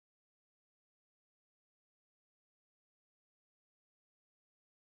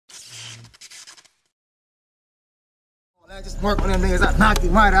I just work on them niggas. I knocked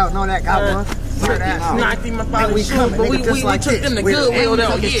him right out and all that. Got one. Knocked him up out of the shoes, but we took them the good way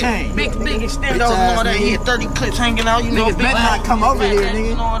though. Yeah, big extendo and all that. Yeah, 30 clips hanging out. You niggas better not come over here,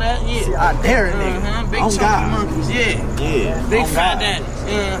 nigga. All that. Yeah, I dare it, nigga. Big chunky monkeys. Yeah. Big fat daddies.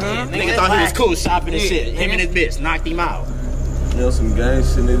 Nigga thought he was cool shopping and shit. Him and his bitch knocked him out. You know, some gang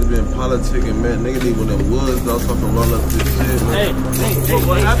shit, niggas been politicking, man. Nigga need one of them woods, though, so I can roll up this shit, man.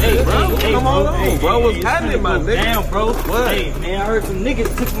 What happened, bro? Come on, bro. What's happening, my nigga? Damn, bro. What? Hey, man, I heard some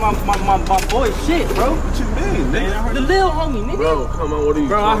niggas took my boy's shit, bro. What you mean, nigga? The little homie, nigga. Bro, come on, what are you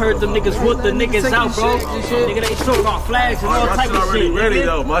Bro, I heard them niggas whoop the niggas out, bro. Nigga, they showing off flags and all type of shit. Ready,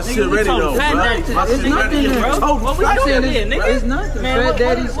 though. My shit ready, though, bro. It's nothing, bro. What we doing then, nigga? It's nothing. Man,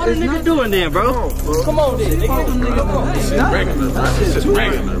 what a nigga doing then, bro? Come on, then, nigga. Come on. Shit regular, bro.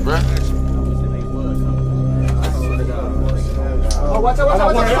 Regular, bro. Oh, watch out.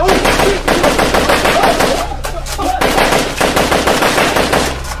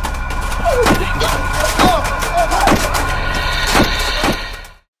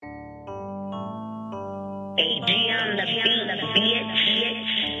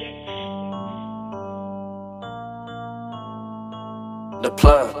 The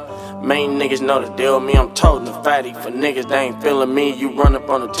plug. Main niggas know the deal with me, I'm toting the fatty. For niggas they ain't feeling me, you run up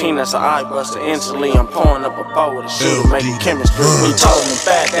on the team, that's an eye buster instantly. I'm pouring up a bowl with a shooter, making chemistry. We toting them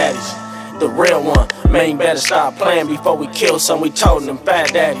fat daddies, the real one. Man, you better stop playing before we kill some. We toting them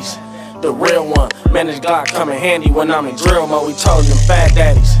fat daddies, the real one. Man, this Glock come in handy when I'm in drill mode. We toting them fat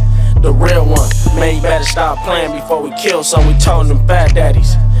daddies, the real one. Man, you better stop playing before we kill some. We toting them fat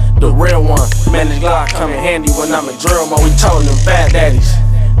daddies, the real one. Man, this Glock come in handy when I'm in drill mode. We toting them fat daddies,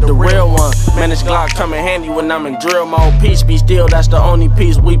 the real one. Man, this Glock come in handy when I'm in drill mode. Peace be still, that's the only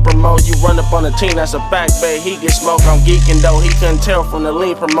piece we promote. You run up on the team, that's a fact, babe. He get smoked, I'm geeking though. He couldn't tell from the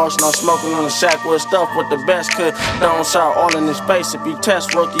lean promotion. I'm smoking on the shack with stuff with the best. Could don't shout all in his face. If you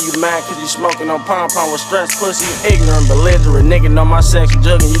test rookie, you mad cause you smoking on pom-pom with stress. Pussy, you ignorant, belligerent. Nigga know my sex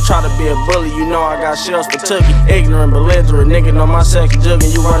jugging. You try to be a bully, you know I got shells for tookie. Ignorant, belligerent. Nigga know my sex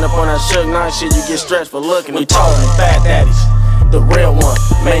jugging. You run up on that Suge Knight shit, you get stressed for looking. We talking fat daddies, the real one.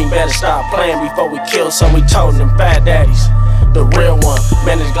 Man, you better stop playing before we kill some. We toting them fat daddies, the real one.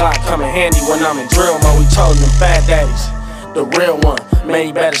 Man, this Glock come in handy when I'm in drill mode. We toting them fat daddies, the real one. Man,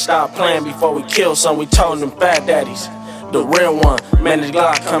 you better stop playing before we kill some. We toting them fat daddies, the real one. Man, this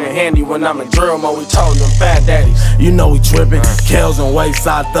Glock come in handy when I'm in drill mode. We toting them fat daddies. You know we trippin', Kels on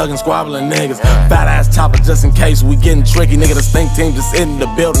wayside thuggin', squabbling niggas. Fat ass chopper just in case we getting tricky. Nigga, the stink team just in the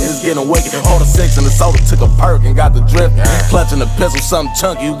building, it's getting wicked. Hold a 6 and the soda, took a perk and got the drip. Clutching the pistol, something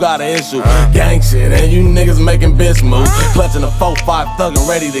chunky, you got an issue. Gang shit, and you niggas making bitch moves. Clutching the 4-5 thuggin',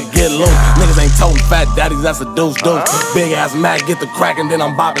 ready to get loose. Niggas ain't toting fat daddies, that's a deuce. Big ass Mac, get the crack and then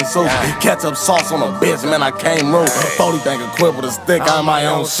I'm bopping suits. Ketchup sauce on a bitch, man, I came rude. 40 thing equipped with a stick, I'm my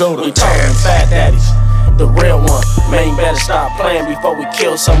own shooter. We toting them fat daddies, the real one. Man, you better stop playing before we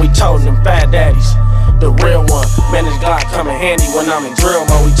kill some. We toting them fat daddies, the real one. Man, this Glock come in handy when I'm in drill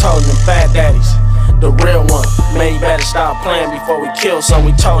mode. We toting them fat daddies, the real one. Man, you better stop playing before we kill some.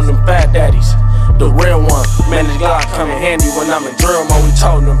 We toting them fat daddies, the real one. Man, this Glock come in handy when I'm in drill mode. We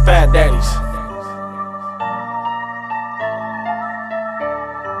toting them fat daddies.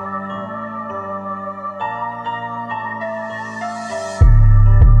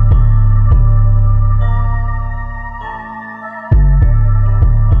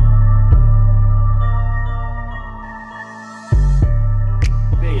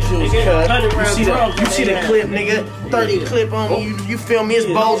 You see the clip, nigga. 30 clip on me. You feel me? It's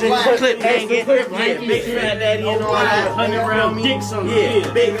bulging. Clip hanging. Yeah, big fat daddy and all that. 100 round dicks on me.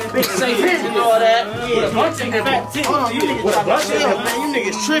 Yeah, big safe and all that. Yeah, bunch of fat titties. You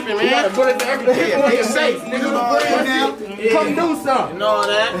niggas tripping, man. Put it to everything. Put it safe, nigga. Come do something and all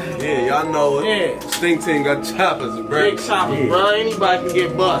that. Yeah, y'all know it. Yeah. Stink team got choppers, bro. Big choppers, bro. Anybody can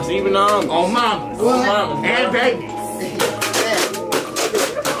get bust, even on mamas. And babies.